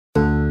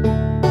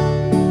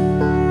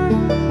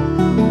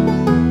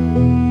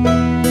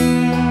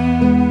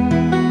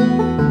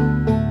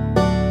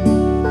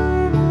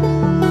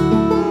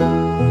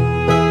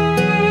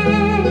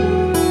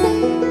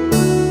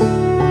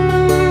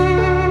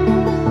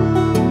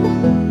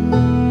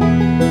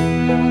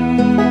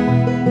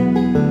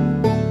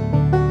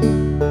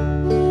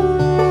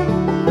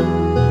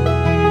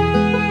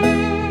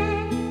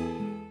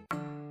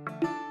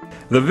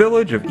The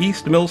village of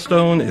East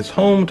Millstone is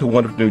home to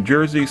one of New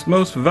Jersey's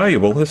most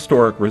valuable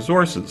historic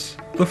resources,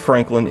 the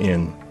Franklin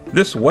Inn.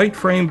 This white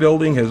frame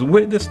building has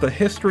witnessed the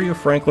history of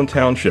Franklin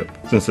Township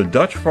since a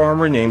Dutch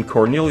farmer named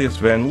Cornelius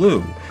van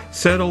Loo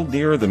settled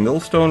near the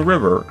Millstone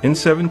River in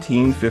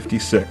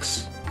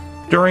 1756.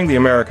 During the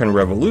American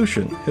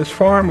Revolution, his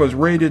farm was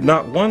raided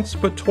not once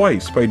but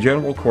twice by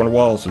General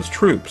Cornwallis's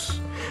troops,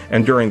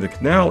 and during the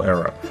Canal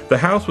era, the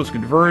house was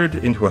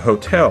converted into a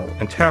hotel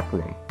and tap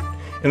room.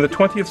 In the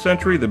 20th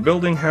century, the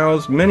building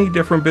housed many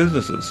different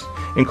businesses,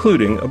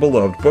 including a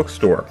beloved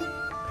bookstore.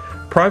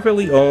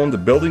 Privately owned, the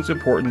building's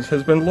importance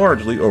has been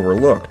largely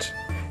overlooked.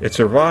 It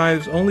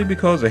survives only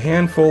because a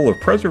handful of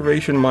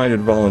preservation-minded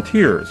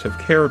volunteers have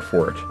cared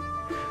for it.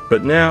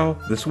 But now,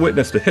 this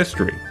witness to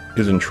history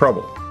is in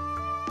trouble.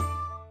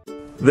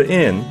 The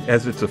inn,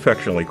 as it's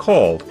affectionately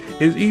called,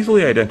 is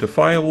easily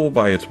identifiable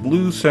by its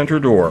blue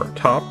center door,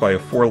 topped by a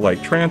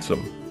 4-light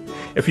transom.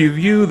 If you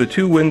view the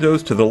 2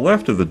 windows to the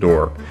left of the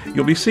door,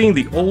 you'll be seeing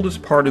the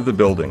oldest part of the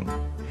building.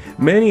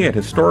 Many an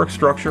historic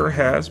structure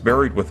has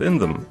buried within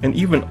them an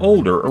even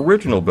older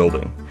original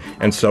building,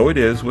 and so it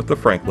is with the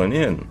Franklin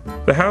Inn.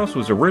 The house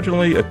was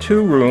originally a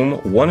 2-room,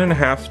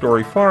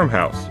 1.5-story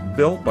farmhouse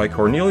built by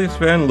Cornelius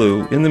van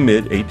Loo in the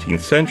mid-18th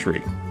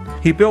century.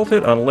 He built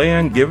it on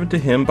land given to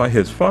him by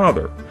his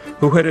father,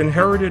 who had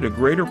inherited a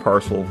greater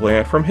parcel of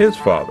land from his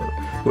father,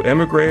 who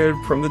emigrated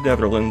from the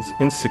Netherlands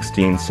in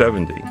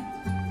 1670.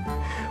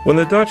 When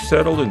the Dutch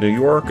settled in New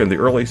York in the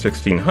early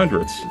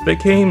 1600s, they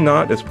came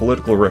not as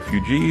political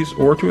refugees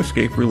or to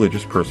escape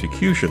religious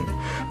persecution,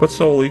 but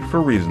solely for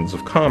reasons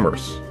of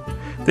commerce.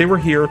 They were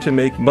here to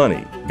make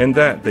money, and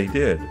that they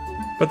did,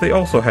 but they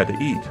also had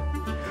to eat.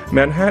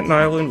 Manhattan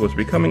Island was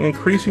becoming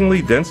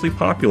increasingly densely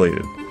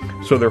populated,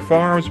 so their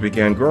farms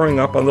began growing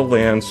up on the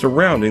land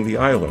surrounding the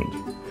island.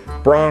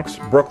 Bronx,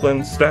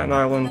 Brooklyn, Staten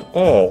Island,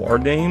 all are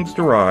names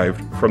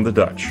derived from the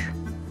Dutch.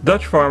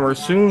 Dutch farmers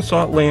soon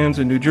sought lands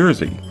in New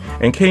Jersey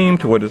and came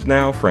to what is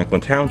now Franklin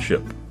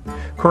Township.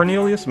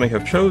 Cornelius may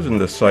have chosen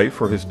this site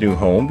for his new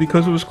home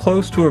because it was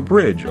close to a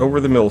bridge over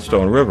the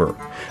Millstone River,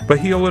 but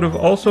he would have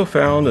also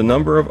found a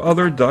number of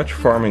other Dutch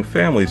farming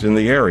families in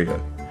the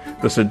area: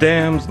 the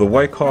Sedams, the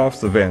Wyckoffs,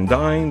 the Van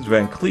Dynes,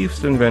 Van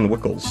Cleefs, and Van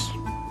Wickles.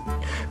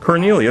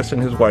 Cornelius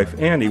and his wife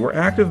Annie were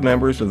active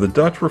members of the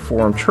Dutch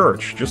Reformed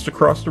Church just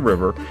across the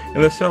river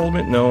in the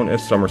settlement known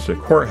as Somerset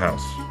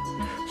Courthouse.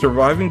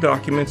 Surviving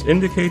documents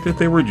indicate that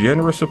they were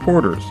generous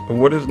supporters of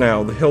what is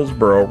now the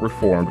Hillsborough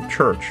Reformed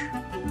Church.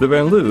 The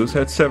Van Loos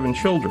had 7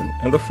 children,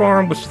 and the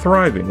farm was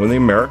thriving when the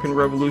American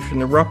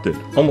Revolution erupted,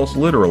 almost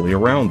literally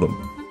around them.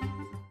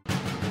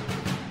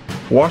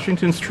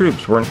 Washington's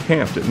troops were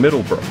encamped at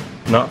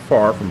Middleborough, not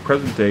far from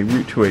present-day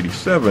Route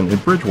 287 in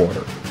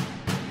Bridgewater.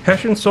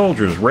 Hessian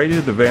soldiers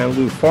raided the Van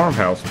Loo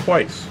farmhouse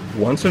twice,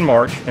 once in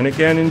March and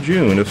again in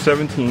June of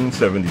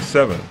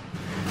 1777.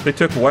 They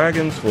took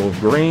wagons full of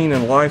grain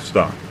and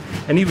livestock,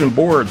 and even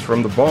boards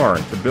from the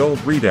barn to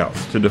build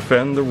redoubts to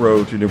defend the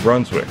road to New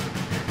Brunswick,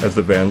 as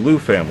the Van Loo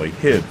family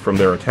hid from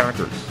their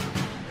attackers.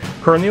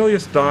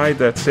 Cornelius died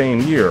that same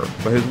year,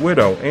 but his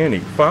widow, Annie,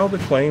 filed a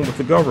claim with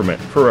the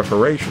government for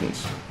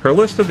reparations. Her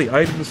list of the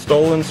items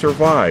stolen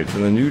survives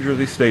in the New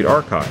Jersey State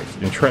Archives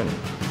in Trenton.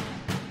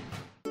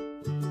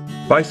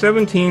 By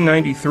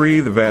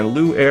 1793, the Van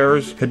Loo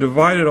heirs had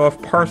divided off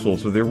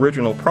parcels of the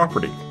original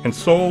property and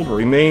sold what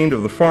remained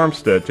of the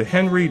farmstead to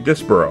Henry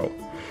Disborough.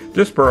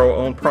 Disborough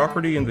owned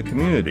property in the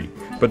community,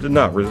 but did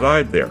not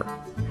reside there.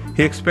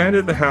 He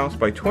expanded the house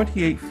by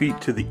 28 feet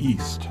to the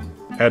east,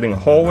 adding a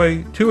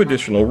hallway, 2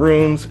 additional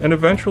rooms, and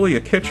eventually a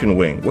kitchen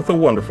wing with a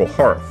wonderful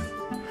hearth.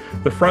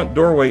 The front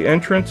doorway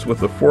entrance with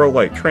the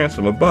 4-light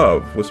transom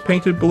above was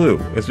painted blue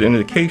as an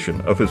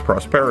indication of his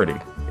prosperity.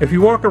 If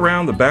you walk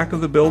around the back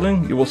of the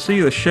building, you will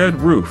see the shed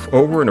roof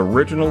over an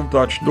original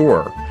Dutch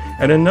door,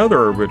 and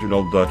another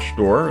original Dutch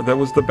door that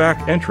was the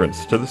back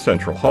entrance to the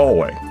central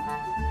hallway.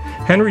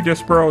 Henry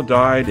Disborough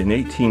died in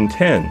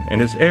 1810,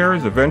 and his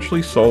heirs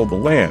eventually sold the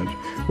land,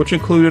 which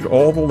included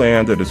all the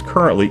land that is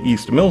currently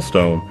East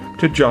Millstone,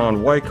 to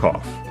John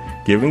Wyckoff,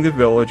 giving the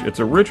village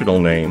its original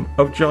name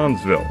of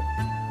Johnsville.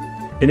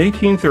 In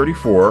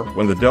 1834,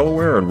 when the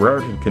Delaware and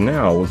Raritan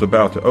Canal was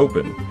about to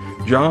open,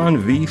 John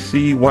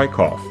V.C.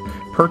 Wyckoff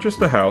purchased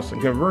the house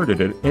and converted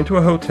it into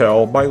a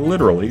hotel by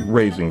literally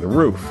raising the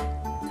roof.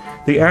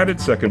 The added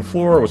second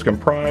floor was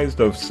comprised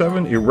of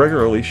 7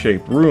 irregularly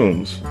shaped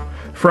rooms.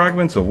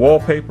 Fragments of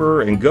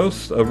wallpaper and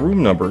ghosts of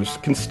room numbers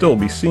can still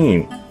be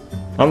seen.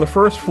 On the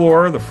first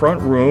floor, the front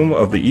room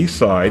of the east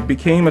side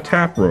became a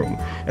tap room,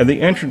 and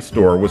the entrance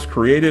door was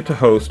created to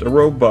host a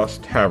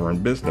robust tavern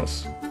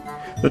business.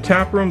 The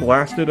taproom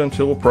lasted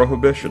until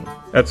Prohibition.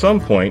 At some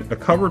point, a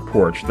covered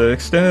porch that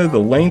extended the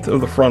length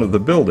of the front of the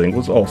building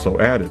was also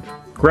added.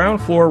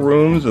 Ground floor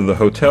rooms in the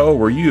hotel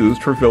were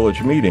used for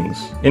village meetings.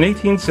 In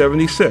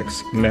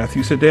 1876,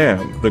 Matthew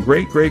Sedam, the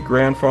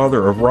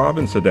great-great-grandfather of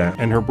Robin Sedam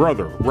and her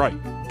brother, Wright,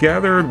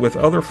 gathered with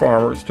other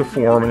farmers to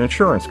form an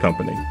insurance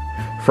company.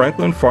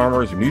 Franklin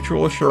Farmers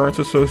Mutual Assurance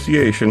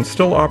Association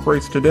still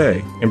operates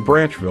today in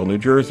Branchville, New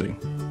Jersey.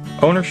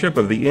 Ownership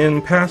of the inn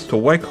passed to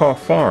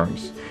Wyckoff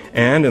Farms,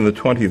 and in the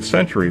 20th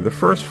century, the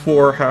first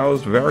floor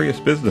housed various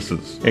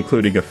businesses,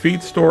 including a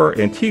feed store,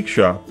 antique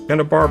shop, and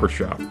a barber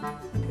shop.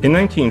 In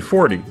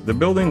 1940, the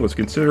building was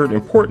considered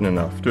important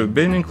enough to have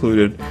been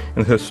included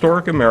in the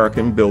Historic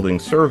American Building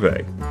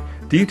Survey.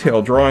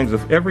 Detailed drawings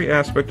of every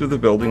aspect of the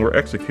building were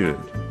executed,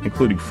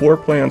 including floor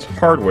plans,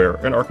 hardware,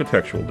 and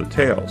architectural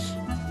details.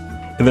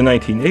 In the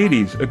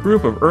 1980s, a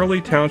group of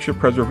early township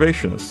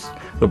preservationists,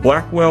 the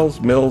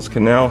Blackwell's Mills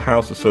Canal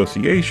House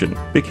Association,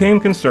 became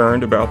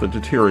concerned about the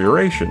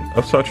deterioration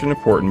of such an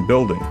important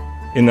building.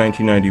 In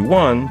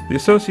 1991, the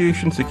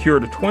association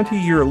secured a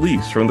 20-year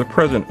lease from the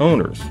present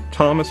owners,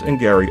 Thomas and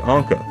Gary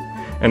Anka,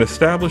 and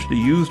established a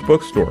used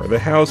bookstore that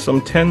housed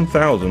some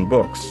 10,000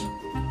 books.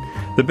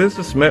 The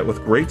business met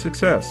with great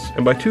success,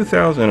 and by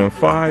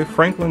 2005,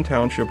 Franklin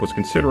Township was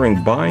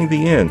considering buying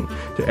the inn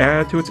to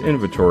add to its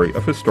inventory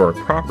of historic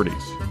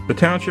properties. The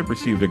township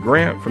received a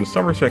grant from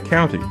Somerset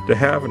County to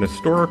have an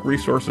historic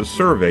resources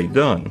survey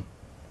done.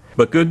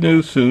 But good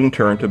news soon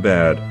turned to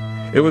bad.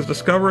 It was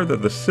discovered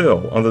that the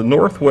sill on the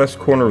northwest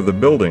corner of the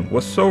building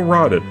was so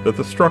rotted that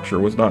the structure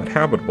was not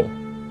habitable.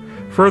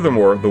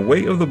 Furthermore, the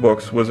weight of the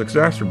books was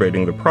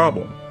exacerbating the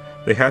problem.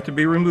 They had to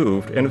be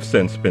removed and have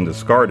since been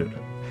discarded.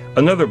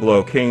 Another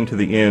blow came to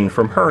the inn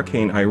from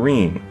Hurricane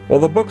Irene.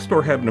 While the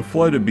bookstore had been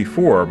flooded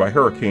before by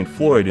Hurricane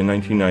Floyd in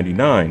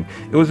 1999,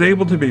 it was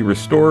able to be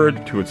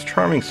restored to its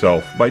charming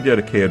self by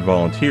dedicated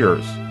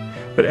volunteers.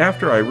 But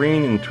after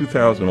Irene in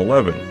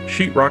 2011,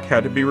 sheetrock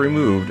had to be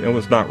removed and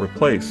was not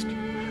replaced.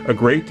 A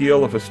great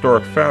deal of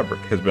historic fabric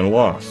has been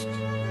lost.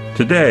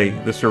 Today,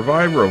 the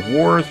survivor of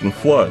wars and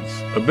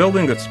floods, a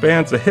building that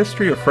spans the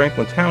history of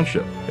Franklin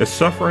Township, is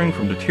suffering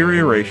from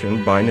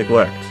deterioration by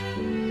neglect.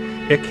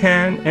 It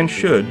can and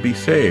should be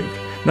saved,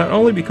 not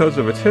only because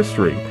of its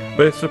history,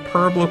 but its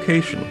superb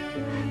location.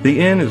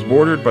 The inn is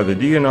bordered by the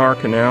DNR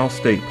Canal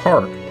State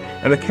Park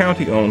and the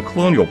county-owned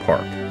Colonial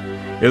Park.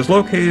 It is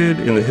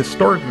located in the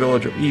historic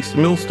village of East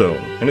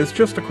Millstone and is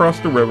just across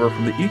the river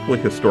from the equally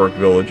historic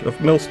village of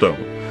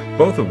Millstone,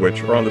 both of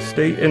which are on the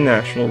state and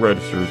national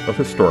registers of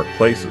historic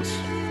places.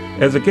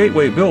 As a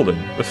gateway building,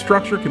 the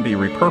structure can be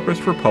repurposed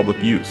for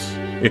public use.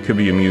 It could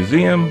be a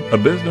museum, a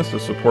business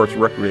that supports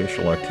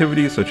recreational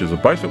activities such as a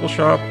bicycle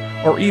shop,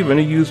 or even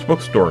a used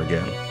bookstore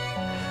again.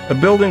 A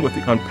building with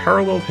the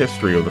unparalleled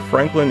history of the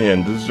Franklin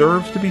Inn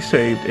deserves to be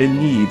saved and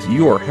needs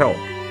your help.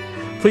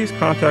 Please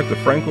contact the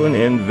Franklin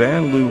Inn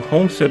Van Loo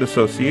Homestead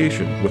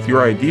Association with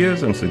your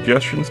ideas and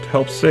suggestions to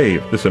help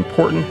save this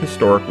important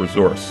historic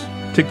resource.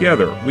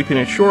 Together, we can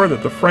ensure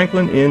that the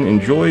Franklin Inn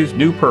enjoys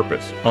new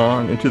purpose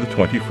on into the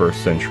 21st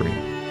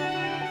century.